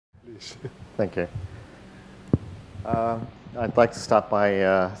English. Thank you. I'd like to start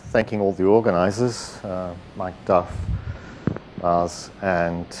by thanking all the organizers, Mike Duff, Lars,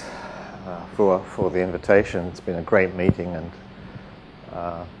 and for the invitation. It's been a great meeting and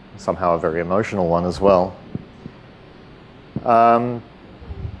somehow a very emotional one as well. I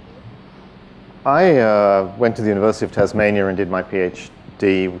went to the University of Tasmania and did my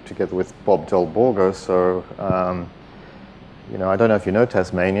PhD together with Bob Del Borgo, so you know, I don't know if you know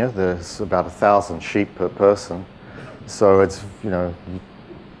Tasmania. There's about 1,000 sheep per person. So it's, you know,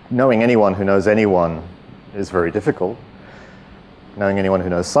 knowing anyone who knows anyone is very difficult. Knowing anyone who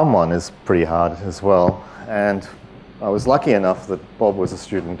knows someone is pretty hard as well. And I was lucky enough that Bob was a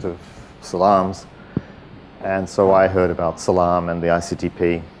student of Salam's. And so I heard about Salam and the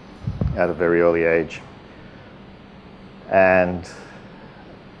ICTP at a very early age. And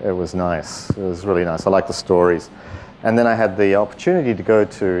it was nice. It was really nice. I like the stories. And then I had the opportunity to go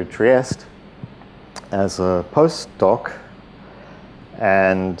to Trieste as a postdoc.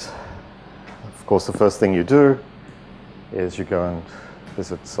 And of course, the first thing you do is you go and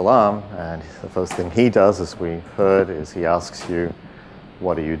visit Salam. And the first thing he does, as we've heard, is he asks you,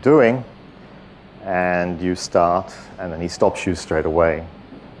 what are you doing? And you start, and then he stops you straight away.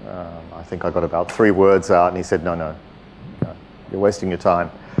 I think I got about 3 words out, and he said, no, you're wasting your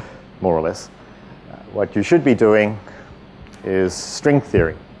time, more or less. What you should be doing is string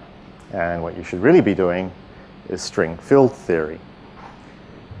theory. And what you should really be doing is string field theory.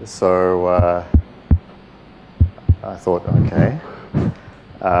 So I thought, okay,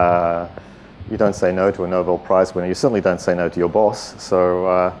 you don't say no to a Nobel Prize winner. You certainly don't say no to your boss.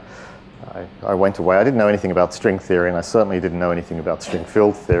 So I went away. I didn't know anything about string theory, and I certainly didn't know anything about string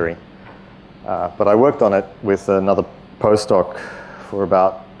field theory. But I worked on it with another postdoc for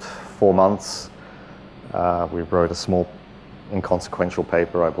about 4 months. We wrote a small, inconsequential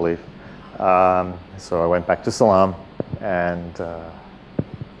paper, I believe. So I went back to Salam and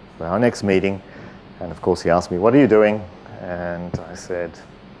for our next meeting, and of course he asked me, what are you doing? And I said,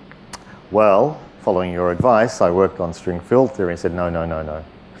 well, following your advice, I worked on string field theory. He said, no,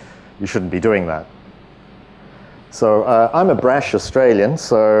 you shouldn't be doing that. So I'm a brash Australian,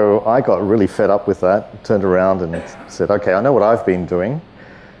 so I got really fed up with that, turned around and said, okay, I know what I've been doing.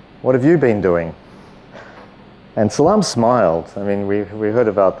 What have you been doing? And Salam smiled. I mean, we heard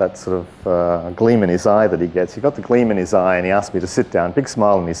about that sort of gleam in his eye that he gets. He got the gleam in his eye and he asked me to sit down, big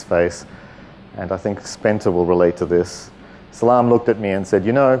smile on his face. And I think Spencer will relate to this. Salam looked at me and said,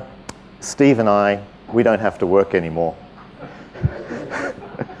 you know, Steve and we don't have to work anymore.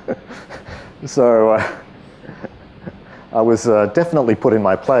 So I was definitely put in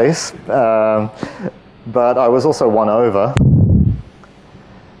my place, but I was also won over.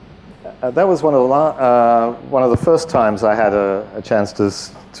 That was one of the first times I had a chance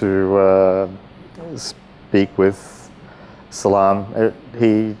to speak with Salam.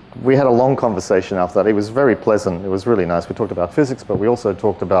 We had a long conversation after that. It was very pleasant. It was really nice. We talked about physics, but we also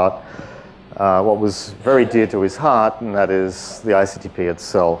talked about what was very dear to his heart, and that is the ICTP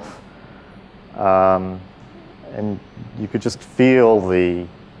itself. And you could just feel the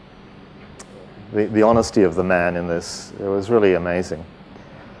honesty of the man in this. It was really amazing.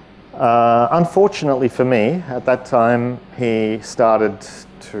 Unfortunately for me, at that time, he started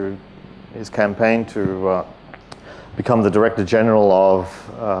his campaign to become the Director General of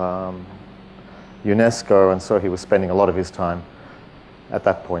UNESCO, and so he was spending a lot of his time at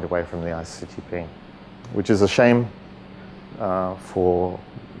that point away from the ICTP, which is a shame for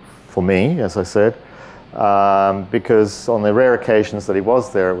me, as I said, because on the rare occasions that he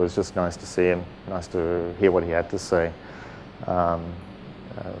was there, it was just nice to see him, nice to hear what he had to say.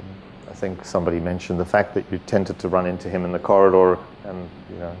 I think somebody mentioned the fact that you tended to run into him in the corridor and,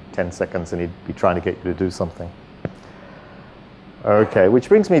 you know, 10 seconds and he'd be trying to get you to do something. Okay, which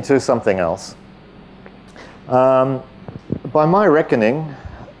brings me to something else. By my reckoning,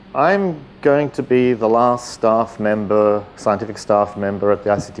 I'm going to be the last staff member, scientific staff member at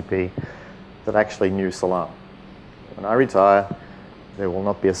the ICTP that actually knew Salam. When I retire, there will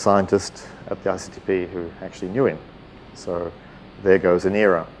not be a scientist at the ICTP who actually knew him. So there goes an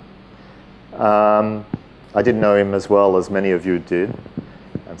era. I didn't know him as well as many of you did,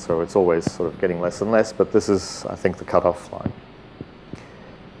 and so it's always sort of getting less and less, but this is, I think, the cutoff line.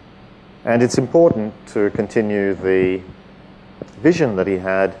 And it's important to continue the vision that he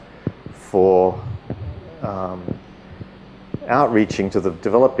had for outreaching to the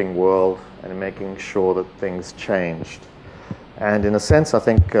developing world and making sure that things changed. And in a sense, I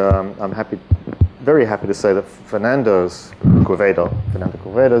think I'm very happy to say that Fernando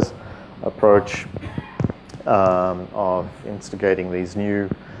Quevedo's approach of instigating these new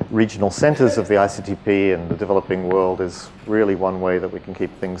regional centers of the ICTP and the developing world is really one way that we can keep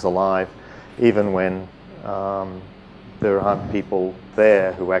things alive, even when there aren't people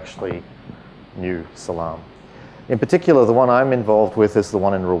there who actually knew Salam. In particular, the one I'm involved with is the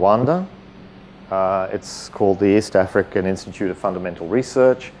one in Rwanda. It's called the East African Institute of Fundamental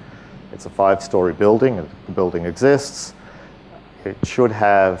Research. It's a 5-story building. The building exists. It should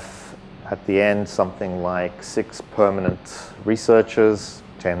have, at the end, something like 6 permanent researchers,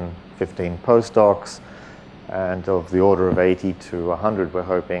 10, 15 postdocs, and of the order of 80 to 100, we're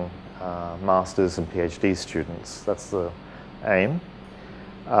hoping, masters and PhD students. That's the aim.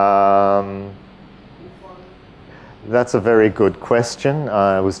 That's a very good question.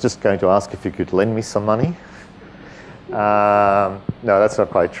 I was just going to ask if you could lend me some money. No, that's not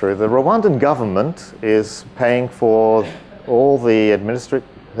quite true. The Rwandan government is paying for all the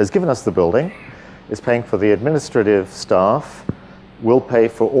has given us the building, is paying for the administrative staff, will pay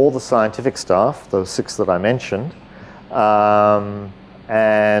for all the scientific staff, those 6 that I mentioned,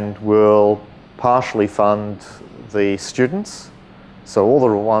 and will partially fund the students. So all the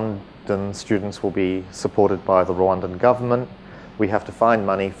Rwandan students will be supported by the Rwandan government. We have to find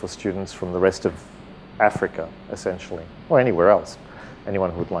money for students from the rest of Africa, essentially, or anywhere else,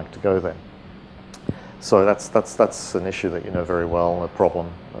 anyone who would like to go there. So that's an issue that you know very well, a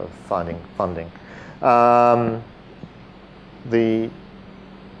problem of finding funding. The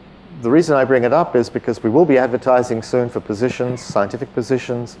reason I bring it up is because we will be advertising soon for positions, scientific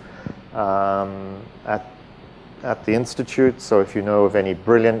positions, at the Institute. So if you know of any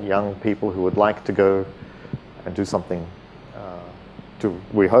brilliant young people who would like to go and do something to,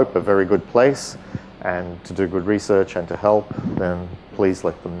 we hope, a very good place, and to do good research and to help, then please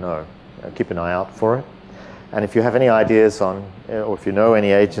let them know. Keep an eye out for it. And if you have any ideas on, or if you know any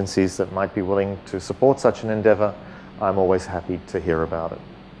agencies that might be willing to support such an endeavor, I'm always happy to hear about it.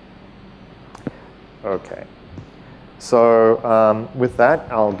 Okay. So with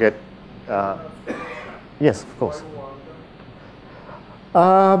that, I'll get, yes, of course.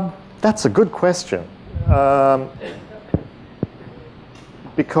 That's a good question.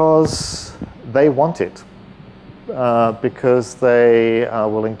 Because they want it. Because they are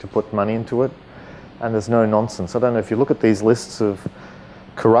willing to put money into it, and there's no nonsense. I don't know if you look at these lists of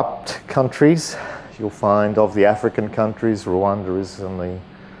corrupt countries, you'll find of the African countries, Rwanda is on the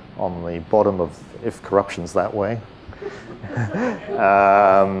bottom of, if corruption's that way.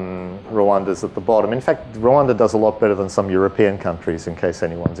 Rwanda's at the bottom. In fact, Rwanda does a lot better than some European countries, in case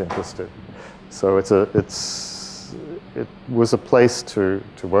anyone's interested. So it was a place to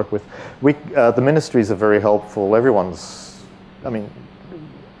work with. The ministries are very helpful. Everyone's, I mean,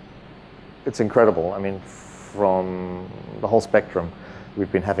 it's incredible. I mean, from the whole spectrum,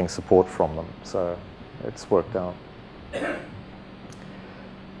 we've been having support from them. So it's worked out.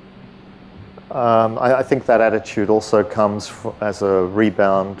 I think that attitude also comes as a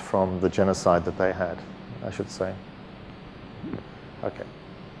rebound from the genocide that they had, I should say. Okay.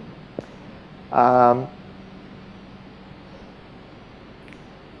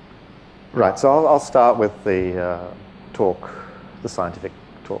 Right, so I'll start with the talk, the scientific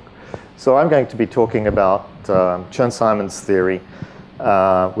talk. So I'm going to be talking about Chern-Simons theory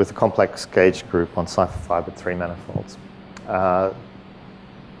with a complex gauge group on cipher-fibered 3 manifolds.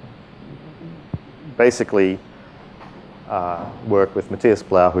 Basically, work with Matthias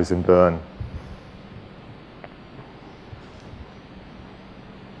Blau, who's in Bern.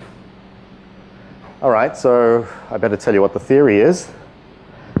 All right, so I better tell you what the theory is.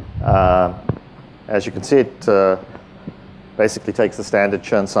 As you can see, it basically takes the standard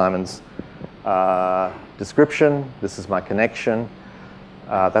Chern-Simons description. This is my connection.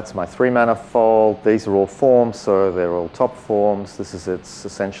 That's my 3 manifold. These are all forms, so they're all top forms. This is its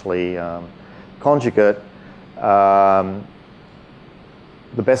essentially conjugate. The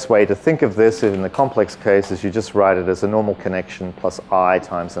best way to think of this in the complex case is you just write it as a normal connection plus I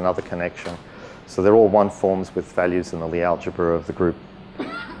times another connection. So they're all 1 forms with values in the Lie algebra of the group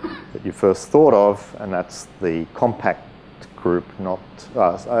that you first thought of, and that's the compact group, not,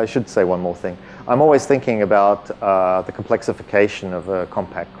 I should say one more thing. I'm always thinking about the complexification of a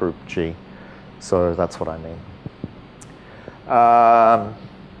compact group G. So that's what I mean.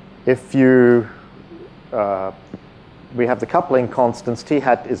 If you, we have the coupling constants, T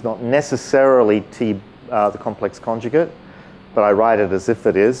hat is not necessarily T, the complex conjugate, but I write it as if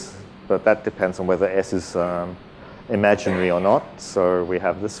it is, but that depends on whether S is imaginary or not. So we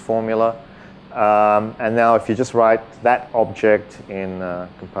have this formula. And now if you just write that object in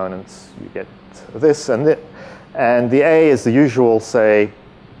components, you get this and that. And the A is the usual, say,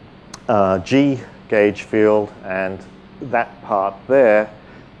 G gauge field, and that part there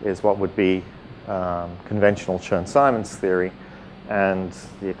is what would be conventional Chern-Simons theory, and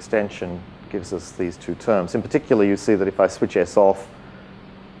the extension gives us these two terms. In particular, you see that if I switch S off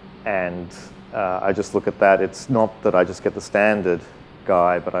and I just look at that, it's not that I just get the standard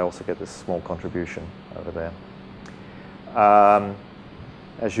guy, but I also get this small contribution over there.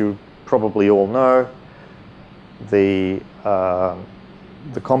 As you probably all know, in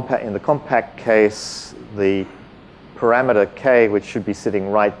the compact case, the parameter k, which should be sitting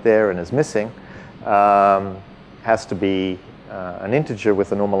right there and is missing, has to be an integer with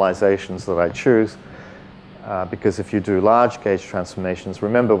the normalizations that I choose. Because if you do large gauge transformations,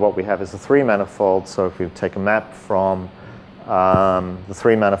 remember what we have is a 3-manifold. So if we take a map from the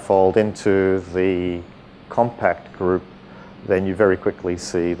 3-manifold into the compact group, then you very quickly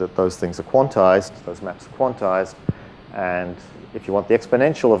see that those things are quantized, those maps are quantized. And if you want the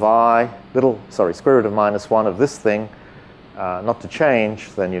exponential of square root of -1 of this thing not to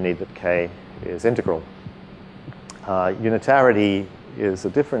change, then you need that k is integral. Unitarity is a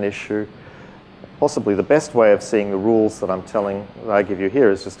different issue. Possibly the best way of seeing the rules that I give you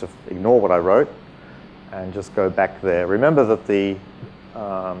here is just to ignore what I wrote and just go back there. Remember that the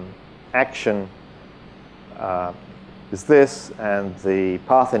action is this, and the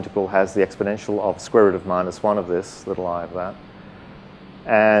path integral has the exponential of square root of -1 of this, little I of that.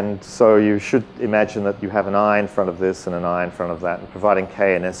 And so you should imagine that you have an I in front of this and an I in front of that. And providing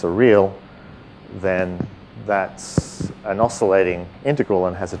k and s are real, then that's an oscillating integral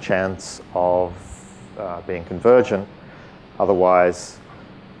and has a chance of being convergent. Otherwise,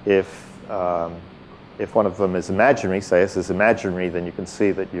 if one of them is imaginary, say s is imaginary, then you can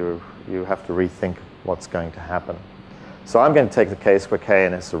see that you have to rethink what's going to happen. So I'm going to take the case where k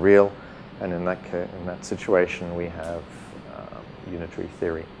and s are real, and in that situation we have unitary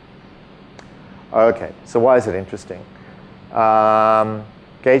theory. Okay, so why is it interesting?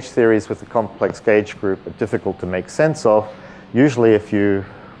 Gauge theories with a complex gauge group are difficult to make sense of. Usually if you,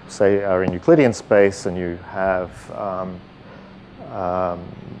 say, are in Euclidean space and you have,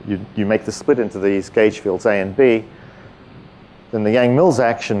 you make the split into these gauge fields A and B, then the Yang-Mills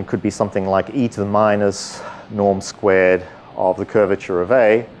action could be something like e to the minus norm squared of the curvature of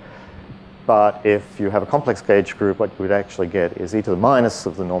A. But if you have a complex gauge group, what you would actually get is e to the minus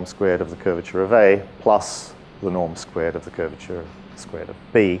of the norm squared of the curvature of A plus the norm squared of the curvature squared of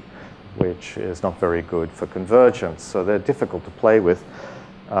B, which is not very good for convergence. So they're difficult to play with.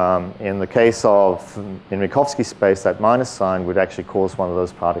 In the case of, in Minkowski space, that minus sign would actually cause one of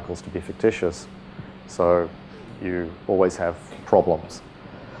those particles to be fictitious. So you always have problems.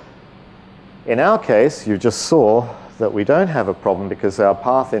 In our case, you just saw that we don't have a problem because our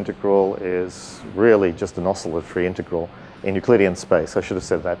path integral is really just an oscillatory integral in Euclidean space. I should have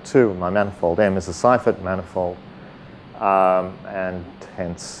said that too. My manifold M is a Seifert manifold, and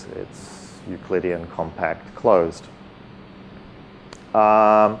hence it's Euclidean compact closed.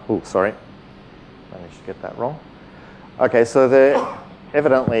 Oh, sorry, managed to get that wrong. Okay, so they're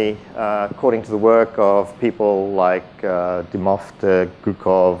evidently, according to the work of people like de Mofte,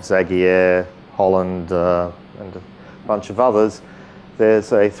 Gukov, Zagier, Holland, and a bunch of others,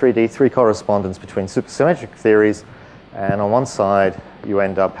 there's a 3D correspondence between supersymmetric theories, and on one side you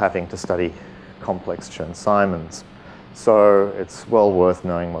end up having to study complex Chern-Simons. So it's well worth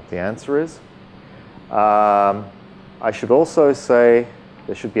knowing what the answer is. I should also say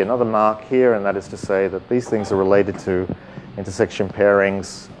there should be another mark here, and that is to say that these things are related to intersection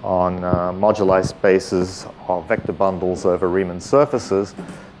pairings on moduli spaces of vector bundles over Riemann surfaces,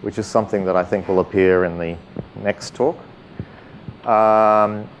 which is something that I think will appear in the next talk.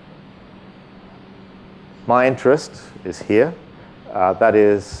 My interest is here. That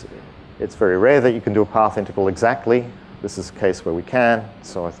is, it's very rare that you can do a path integral exactly. This is a case where we can,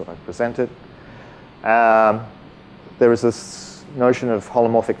 so I thought I'd present it. There is this notion of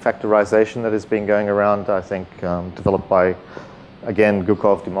holomorphic factorization that has been going around, I think, developed by, again,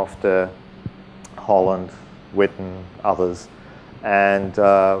 Gukov, de Mofte, Holland, Witten, others. And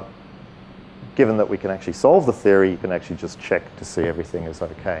given that we can actually solve the theory, you can actually just check to see everything is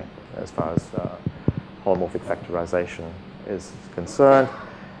okay as far as holomorphic factorization is concerned.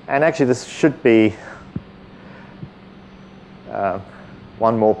 And actually, this should be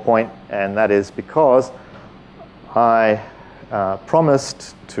one more point, and that is because I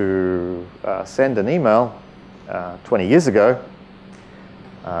promised to send an email 20 years ago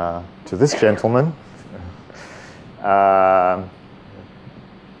to this gentleman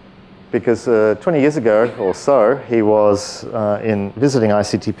because 20 years ago or so, he was visiting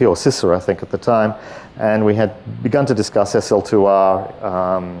ICTP, or CISA, I think, at the time, and we had begun to discuss SL2R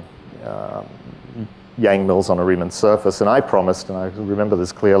Yang mills on a Riemann surface, and I promised, and I remember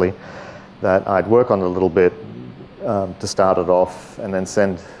this clearly, that I'd work on it a little bit to start it off and then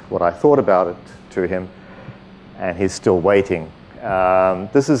send what I thought about it to him, and he's still waiting.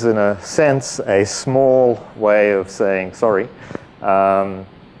 This is, in a sense, a small way of saying sorry.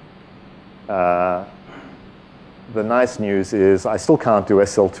 The nice news is I still can't do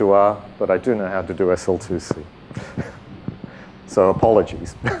SL2R, but I do know how to do SL2C. So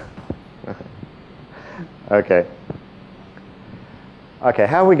apologies. Okay. Okay,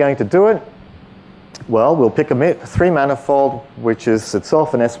 how are we going to do it? Well, we'll pick a three-manifold, which is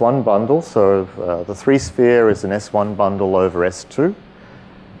itself an S1 bundle. So the three-sphere is an S1 bundle over S2,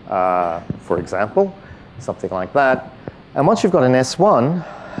 for example, something like that. And once you've got an S1,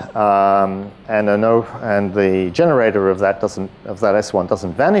 and the generator of that S1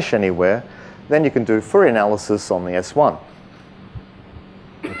 doesn't vanish anywhere, then you can do Fourier analysis on the S1.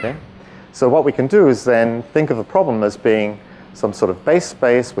 Okay? So what we can do is then think of a problem as being some sort of base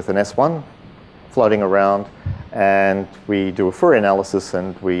space with an S1 floating around, and we do a Fourier analysis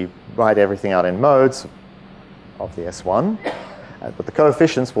and we write everything out in modes of the S1. But the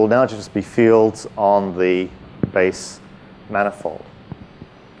coefficients will now just be fields on the base manifold.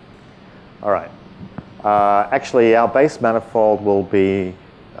 All right. Actually, our base manifold will be,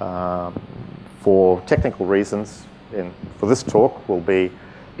 for technical reasons, for this talk, will be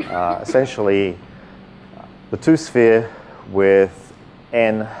essentially the two-sphere with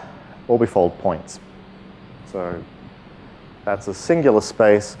n orbifold points. So that's a singular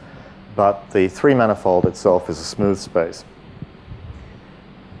space, but the three-manifold itself is a smooth space.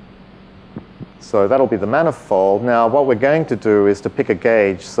 So that'll be the manifold. Now, what we're going to do is to pick a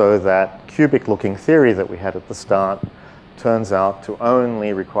gauge so that cubic-looking theory that we had at the start turns out to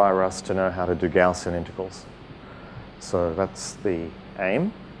only require us to know how to do Gaussian integrals. So that's the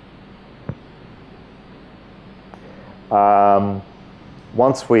aim.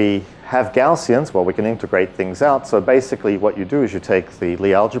 Once we have Gaussians, well, we can integrate things out. So basically what you do is you take the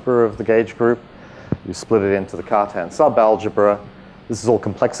Lie algebra of the gauge group, you split it into the Cartan subalgebra. This is all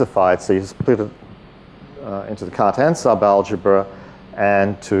complexified, so you split it into the Cartan subalgebra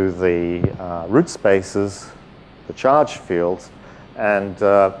and to the root spaces, the charge fields, and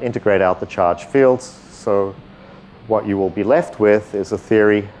integrate out the charge fields. So what you will be left with is a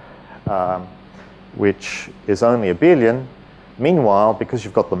theory which is only abelian. Meanwhile, because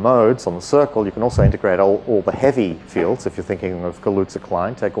you've got the modes on the circle, you can also integrate all the heavy fields. If you're thinking of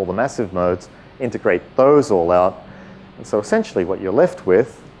Kaluza-Klein, take all the massive modes, integrate those all out. And so essentially what you're left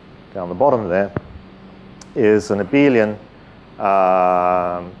with, down the bottom there, is an abelian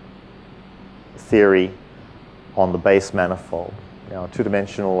theory on the base manifold. Now,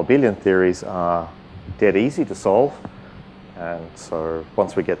 two-dimensional abelian theories are dead easy to solve. And so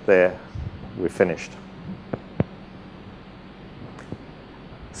once we get there, we're finished.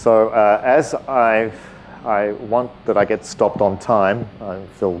 So as I want that I get stopped on time, I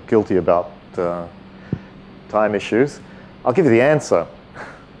feel guilty about time issues. I'll give you the answer.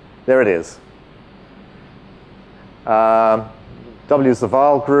 There it is. W is the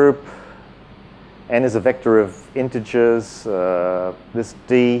Weyl group. N is a vector of integers. This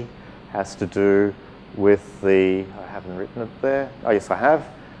D has to do with the, I haven't written it there. Oh, yes, I have.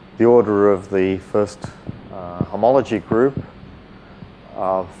 The order of the first homology group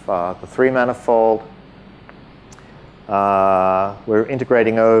of the three-manifold. We're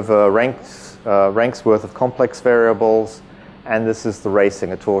integrating over ranks worth of complex variables, and this is the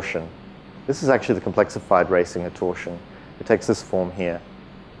racing torsion. This is actually the complexified racing torsion. It takes this form here.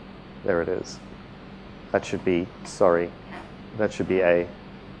 There it is. That should be, sorry, that should be A,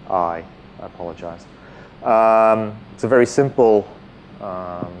 I apologize. It's a very simple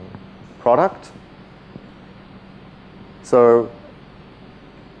product. So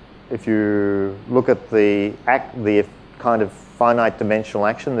if you look at the kind of finite dimensional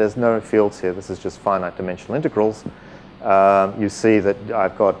action, there's no fields here. This is just finite dimensional integrals. You see that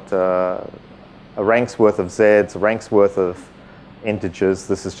I've got a rank's worth of z's, a rank's worth of integers.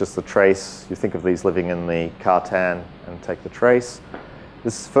 This is just the trace. You think of these living in the Cartan and take the trace.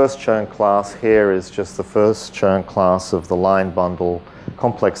 This first Chern class here is just the first Chern class of the line bundle,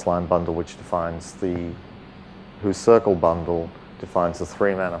 complex line bundle, which defines whose circle bundle defines the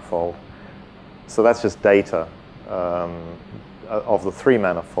three-manifold. So that's just data of the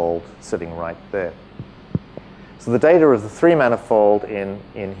three-manifold sitting right there. So the data of the three-manifold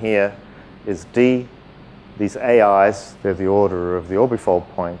in here is D. These AIs, they're the order of the orbifold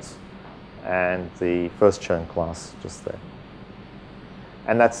points, and the first Chern class just there.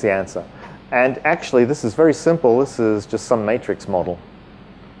 And that's the answer. And actually, this is very simple. This is just some matrix model.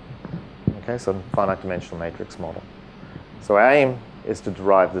 Okay, so finite dimensional matrix model. So our aim is to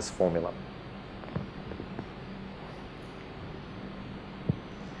derive this formula.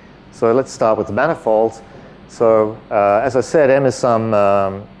 So let's start with the manifolds. So as I said, M is some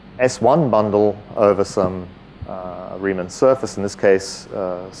S1 bundle over some Riemann surface, in this case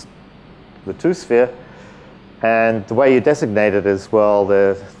the 2-sphere. And the way you designate it is, well,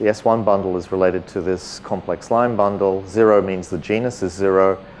 the S1 bundle is related to this complex line bundle. 0 means the genus is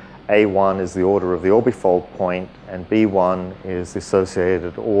 0. A1 is the order of the orbifold point, and B1 is the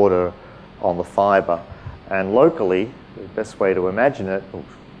associated order on the fiber. And locally, the best way to imagine it,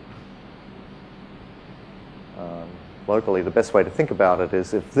 locally, the best way to think about it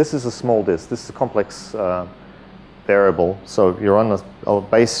is if this is a small disk, this is a complex variable, so you're on a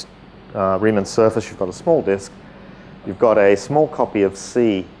base Riemann surface, you've got a small disk, you've got a small copy of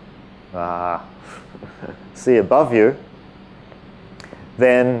C, C above you,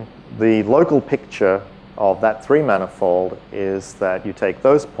 then the local picture of that 3-manifold is that you take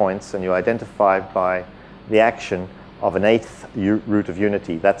those points and you identify by the action of an 8th root of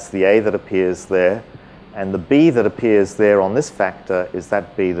unity. That's the A that appears there, and the B that appears there on this factor is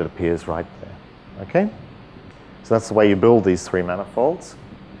that B that appears right there. Okay? So that's the way you build these 3 manifolds.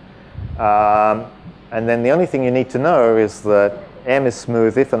 And then the only thing you need to know is that M is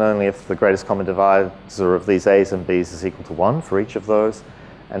smooth if and only if the greatest common divisor of these A's and B's is equal to 1 for each of those.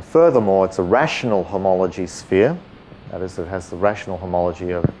 And furthermore, it's a rational homology sphere. That is, it has the rational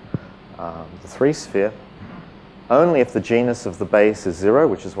homology of the 3-sphere. Only if the genus of the base is 0,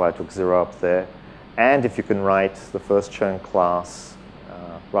 which is why I took 0 up there, and if you can write the first Chern class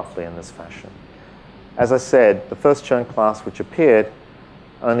roughly in this fashion. As I said, the first Chern class which appeared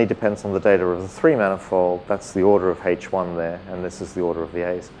only depends on the data of the 3-manifold. That's the order of H1 there, and this is the order of the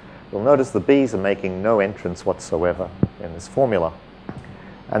A's. You'll notice the B's are making no entrance whatsoever in this formula.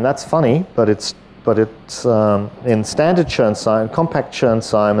 And that's funny, but it's in standard Chern-Simons, compact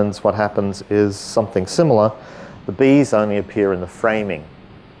Chern-Simons, what happens is something similar. The B's only appear in the framing.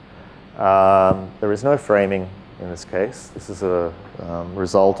 There is no framing in this case. This is a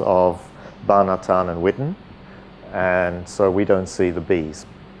result of Bar-Natan and Witten, and so we don't see the B's.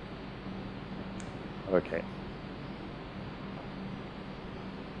 Okay.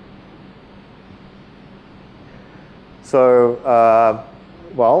 So,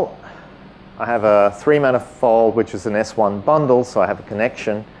 well, I have a 3-manifold which is an S1 bundle, so I have a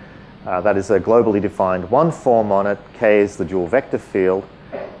connection that is a globally defined 1 form on it. K is the dual vector field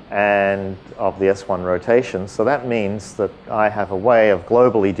and of the S1 rotation. So that means that I have a way of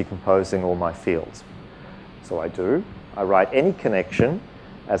globally decomposing all my fields. So I do. I write any connection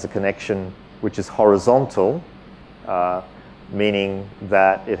as a connection which is horizontal, meaning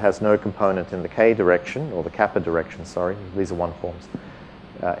that it has no component in the K direction, or the kappa direction, sorry. These are 1 forms.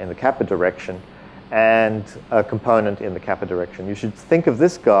 In the kappa direction, and a component in the kappa direction. You should think of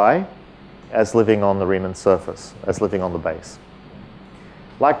this guy as living on the Riemann surface, as living on the base.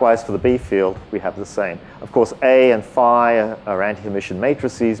 Likewise, for the B field, we have the same. Of course, A and phi are anti-Hermitian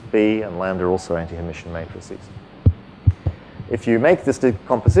matrices. B and lambda are also anti-Hermitian matrices. If you make this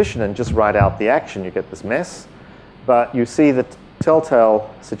decomposition and just write out the action, you get this mess. But you see the telltale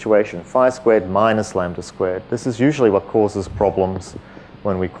situation, phi squared minus lambda squared. This is usually what causes problems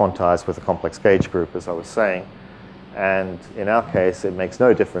when we quantize with a complex gauge group, as I was saying. And in our case, it makes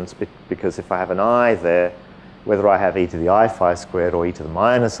no difference because if I have an I there, whether I have e to the I phi squared or e to the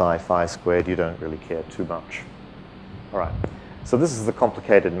minus I phi squared, you don't really care too much. All right, so this is the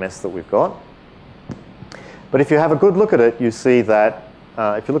complicated mess that we've got. But if you have a good look at it, you see that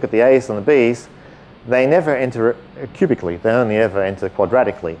if you look at the A's and the B's, they never enter cubically. They only ever enter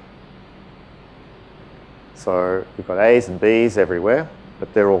quadratically. So we've got A's and B's everywhere,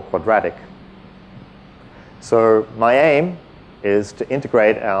 but they're all quadratic. So my aim is to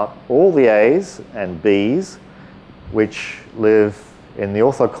integrate out all the A's and B's which live in the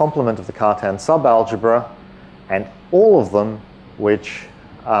orthocomplement of the Cartan subalgebra, and all of them which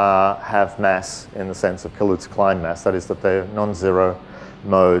have mass in the sense of Kaluza-Klein mass. That is, that they're non-zero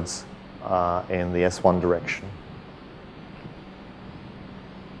modes in the S1 direction.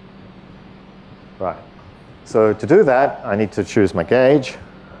 Right. So to do that, I need to choose my gauge.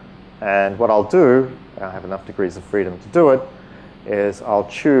 And what I'll do, I have enough degrees of freedom to do it, is I'll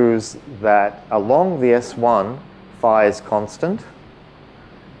choose that along the S1, phi is constant,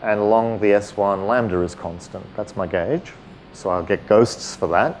 and along the S1, lambda is constant. That's my gauge. So I'll get ghosts for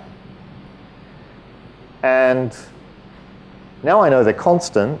that. And now I know they're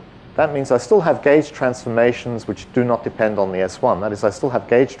constant. That means I still have gauge transformations which do not depend on the S1. That is, I still have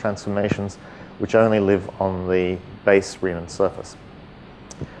gauge transformations which only live on the base Riemann surface.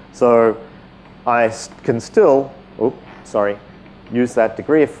 So I can still, use that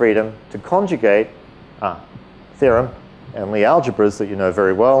degree of freedom to conjugate theorem and Lie algebras that you know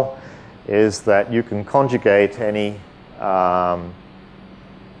very well is that you can conjugate any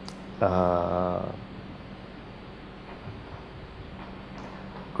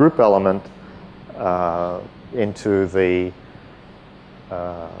group element into the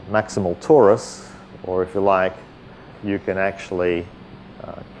maximal torus, or if you like, you can actually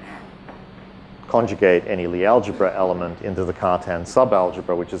conjugate any Lie algebra element into the Cartan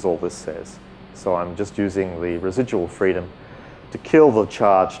subalgebra, which is all this says. So I'm just using the residual freedom to kill the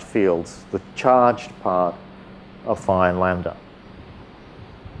charged fields, the charged part of phi and lambda.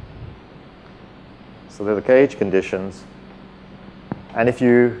 So they're the gauge conditions. And if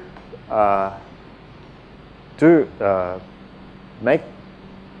you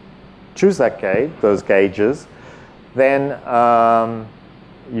choose that gauge, those gauges, then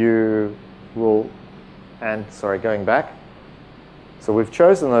you will, going back. So we've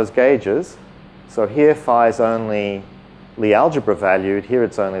chosen those gauges. So here phi is only Lie algebra valued. Here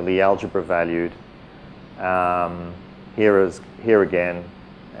it's only Lie algebra valued. Here again.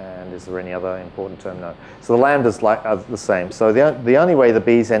 And is there any other important term? No. So the lambdas are the same. So the only way the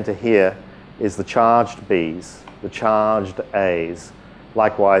B's enter here is the charged B's, the charged A's.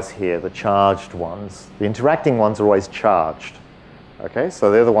 Likewise here, the charged ones. The interacting ones are always charged. Okay, so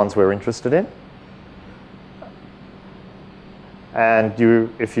they're the ones we're interested in. And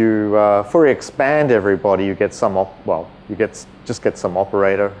if you Fourier expand everybody, you get some just get some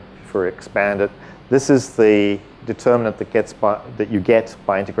operator. If you Fourier expand it, this is the determinant that you get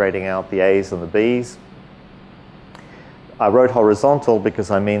by integrating out the A's and the B's. I wrote horizontal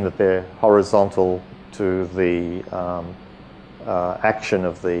because I mean that they're horizontal to the action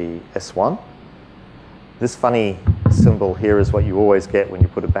of the S1. This funny symbol here is what you always get when you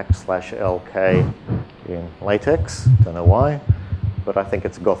put a \LK in LaTeX. Don't know why, but I think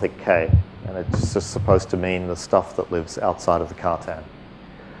it's a Gothic K, and it's just supposed to mean the stuff that lives outside of the Cartan.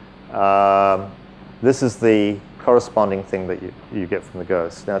 This is the corresponding thing that you get from the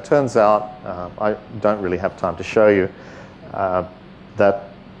ghost. Now it turns out, I don't really have time to show you, that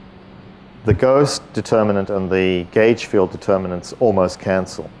the ghost determinant and the gauge field determinants almost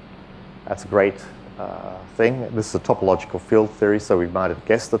cancel. That's a great thing. This is a topological field theory, so we might have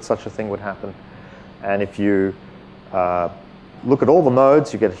guessed that such a thing would happen. And if you look at all the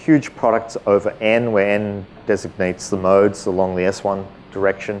modes, you get huge products over n, where n designates the modes along the S1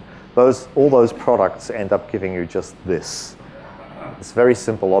 direction. All those products end up giving you just this very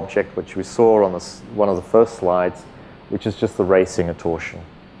simple object, which we saw on one of the first slides, which is just the Ray-Singer torsion.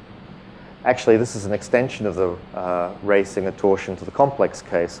 Actually, this is an extension of the Ray-Singer torsion to the complex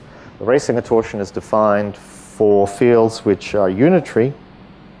case. The Ray-Singer torsion is defined for fields which are unitary.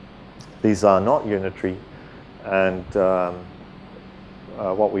 These are not unitary, and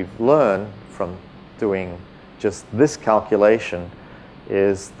what we've learned from doing just this calculation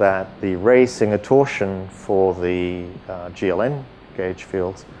is that the Ray-Singer torsion for the GLN gauge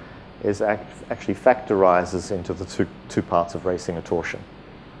fields is actually factorizes into the two parts of Ray-Singer torsion.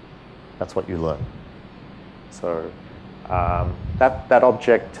 That's what you learn. So that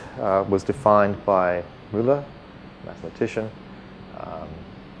object was defined by Müller, mathematician.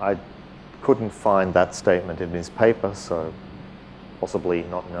 I couldn't find that statement in his paper, so possibly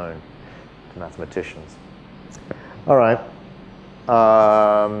not known to mathematicians. All right.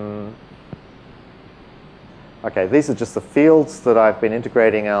 Okay, these are just the fields that I've been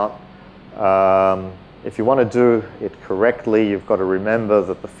integrating out. If you want to do it correctly, you've got to remember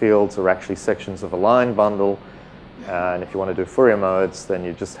that the fields are actually sections of a line bundle. And if you want to do Fourier modes, then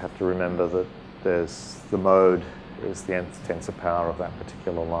you just have to remember that the mode is the nth tensor power of that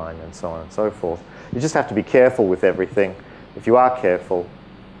particular line, and so on and so forth. You just have to be careful with everything. If you are careful,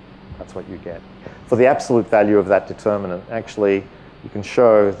 that's what you get. For the absolute value of that determinant, actually, you can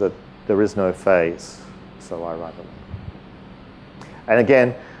show that there is no phase. So I write it. And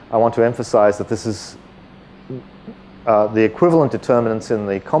again, I want to emphasize that this is the equivalent determinants in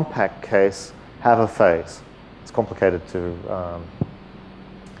the compact case have a phase. It's complicated to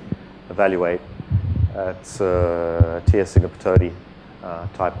evaluate. It's a T.S.-Singer-Patodi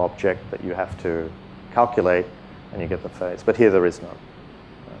type object that you have to calculate, and you get the phase. But here there is none.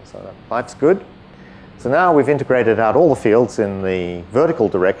 So life's good. So now we've integrated out all the fields in the vertical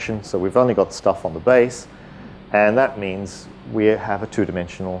direction, so we've only got stuff on the base, and that means we have a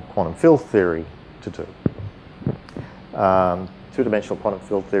two-dimensional quantum field theory to do. Two-dimensional quantum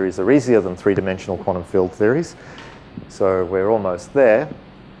field theories are easier than three-dimensional quantum field theories, so we're almost there.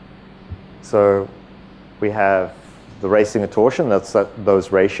 So we have the racing of torsion. That's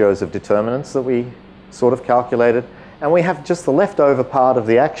those ratios of determinants that we sort of calculated. And we have just the leftover part of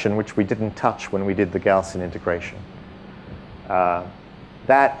the action, which we didn't touch when we did the Gaussian integration.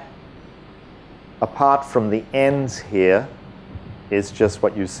 That, apart from the ends here, is just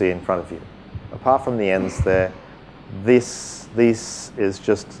what you see in front of you. Apart from the ends there, this is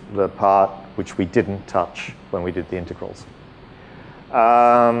just the part which we didn't touch when we did the integrals.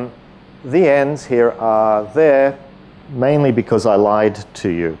 The ends here are there mainly because I lied to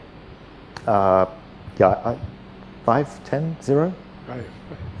you. Yeah, 5, 10, 0?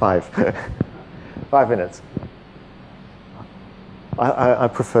 5. 5 minutes. I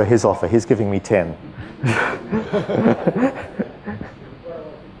prefer his offer. He's giving me 10.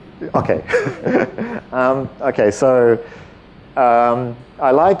 Okay. Okay, so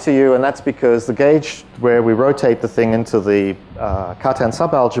I lied to you, and that's because the gauge where we rotate the thing into the Cartan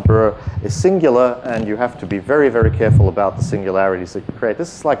subalgebra is singular, and you have to be very, very careful about the singularities that you create.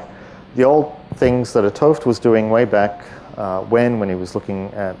 This is like the old things that 't Hooft was doing way back when he was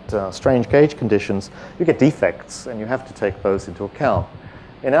looking at strange gauge conditions. You get defects, and you have to take those into account.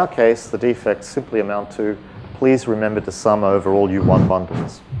 In our case, the defects simply amount to, please remember to sum over all U1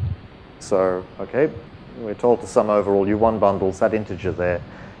 bundles. So, okay, we're told to sum over all U1 bundles. That integer there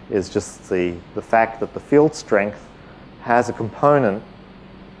is just the fact that the field strength has a component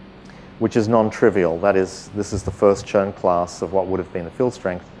which is non-trivial. That is, this is the first Chern class of what would have been the field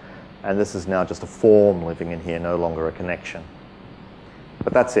strength. And this is now just a form living in here, no longer a connection.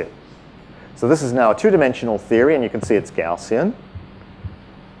 But that's it. So this is now a two-dimensional theory, and you can see it's Gaussian.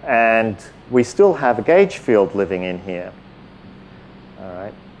 And we still have a gauge field living in here. All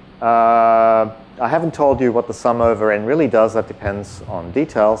right. I haven't told you what the sum over n really does. That depends on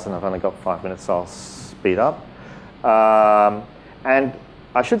details, and I've only got 5 minutes, so I'll speed up. And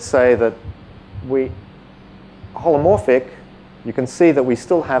I should say that holomorphic, you can see that we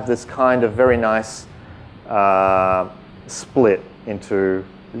still have this kind of very nice split into,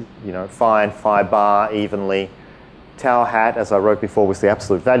 phi and phi bar evenly. Tau hat, as I wrote before, was the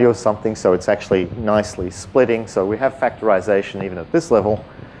absolute value of something, so it's actually nicely splitting. So we have factorization even at this level.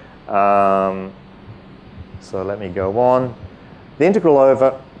 So let me go on. The integral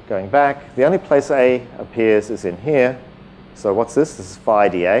over, going back, the only place A appears is in here. So what's this? This is phi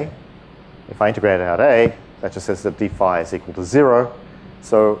dA. If I integrate out A, that just says that d phi is equal to 0.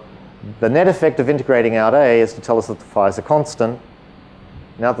 So the net effect of integrating out A is to tell us that the phi is a constant.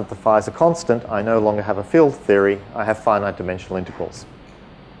 Now that the phi is a constant, I no longer have a field theory. I have finite dimensional integrals.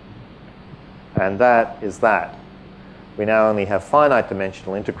 And that is that. We now only have finite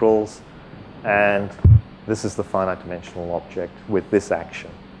dimensional integrals, and this is the finite dimensional object with this action.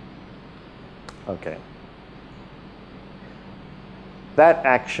 Okay. That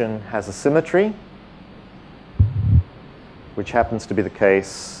action has a symmetry, which happens to be the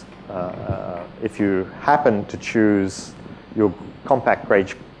case if you happen to choose your compact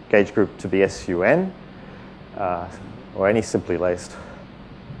gauge group to be SUN, or any simply laced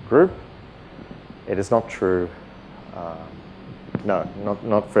group. It is not true. No,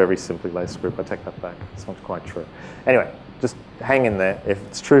 not for every simply laced group. I take that back. It's not quite true. Anyway, just hang in there. If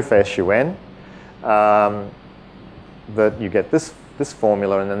it's true for SUN, that you get this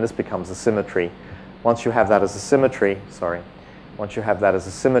formula, and then this becomes a symmetry. Once you have that as a symmetry, once you have that as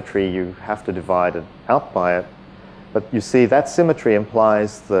a symmetry, you have to divide it out by it. But you see, that symmetry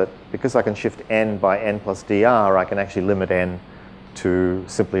implies that because I can shift n by n plus dr, I can actually limit n to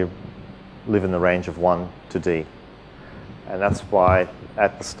simply live in the range of 1 to d. And that's why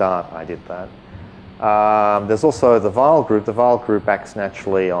at the start I did that. There's also the Weil group. The Weil group acts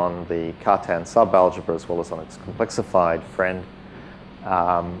naturally on the Cartan subalgebra as well as on its complexified friend.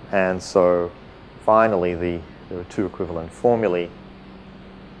 And so finally, there are two equivalent formulae.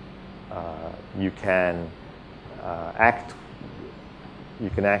 You can act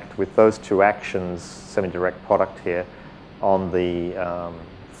with those two actions, semi-direct product here, on the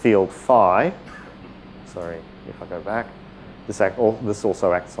field phi. Sorry, if I go back. This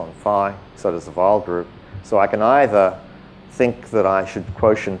also acts on phi, so does the Weil group. So I can either think that I should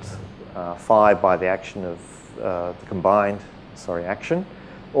quotient phi by the action of the combined action,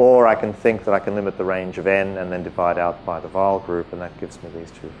 or I can think that I can limit the range of n and then divide out by the Weil group, and that gives me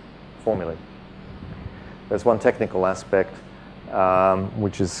these two formulae. There's one technical aspect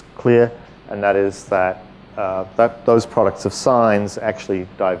which is clear, and that is that, those products of signs actually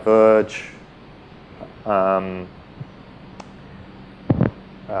diverge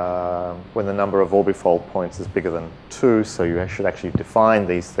when the number of orbifold points is bigger than 2, so you should actually define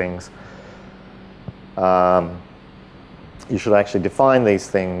these things. you should actually define these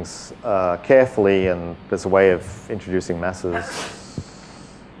things carefully, and there's a way of introducing masses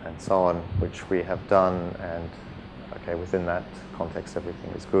and so on, which we have done, and okay, within that context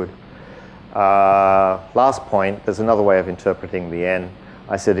everything is good. Last point, there's another way of interpreting the n.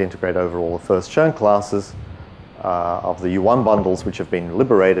 I said integrate over all the first Chern classes of the U1 bundles, which have been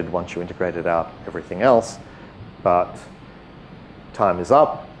liberated once you integrated out everything else, but time is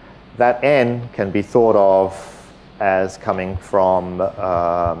up. That n can be thought of as coming from,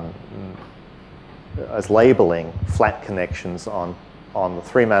 as labeling flat connections on the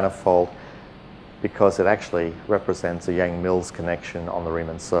 3-manifold, because it actually represents a Yang-Mills connection on the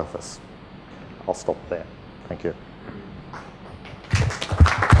Riemann surface. I'll stop there. Thank you.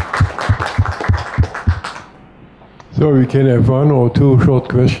 So we can have 1 or 2 short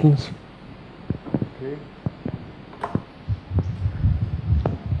questions. Okay.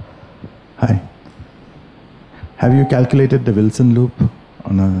 Hi. Have you calculated the Wilson loop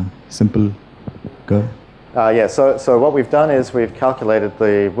on a simple curve? Yeah, so what we've done is we've calculated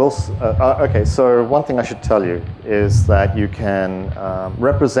the Wilson. Okay, so one thing I should tell you is that you can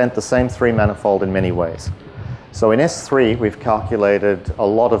represent the same 3-manifold in many ways. So in S3, we've calculated a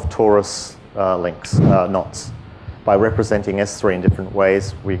lot of torus knots by representing S3 in different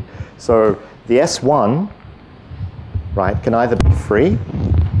ways. So the S1, right, can either be free,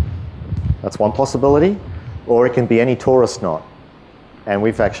 that's one possibility, or it can be any torus knot. And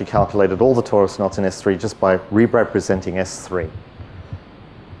we've actually calculated all the torus knots in S3 just by re-representing S3.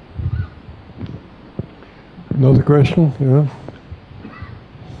 Another question? Yeah.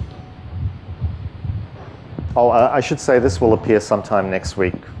 Oh, I should say this will appear sometime next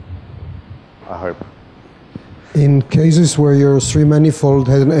week, I hope. In cases where your 3-manifold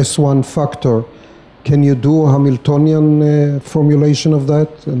has an S1 factor, can you do a Hamiltonian formulation of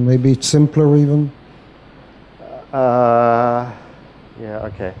that? And maybe it's simpler even? Yeah,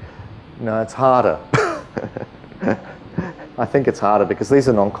 okay. No, it's harder. I think it's harder because these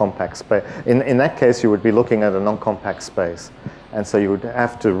are non-compact space. In that case, you would be looking at a non-compact space. And so you would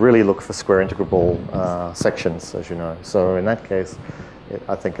have to really look for square integrable sections, as you know. So in that case,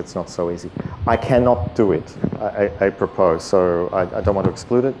 I think it's not so easy. I cannot do it, I propose. So I don't want to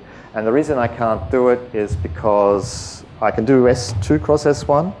exclude it. And the reason I can't do it is because I can do S2 cross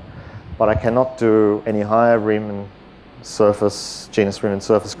S1, but I cannot do any higher Riemann surface, genus Riemann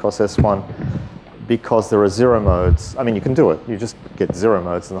surface cross S1, because there are 0 modes. I mean, you can do it. You just get 0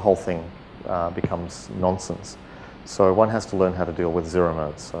 modes and the whole thing becomes nonsense. So one has to learn how to deal with 0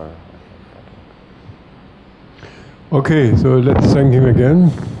 modes. So. Okay, so let's thank him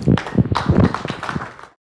again.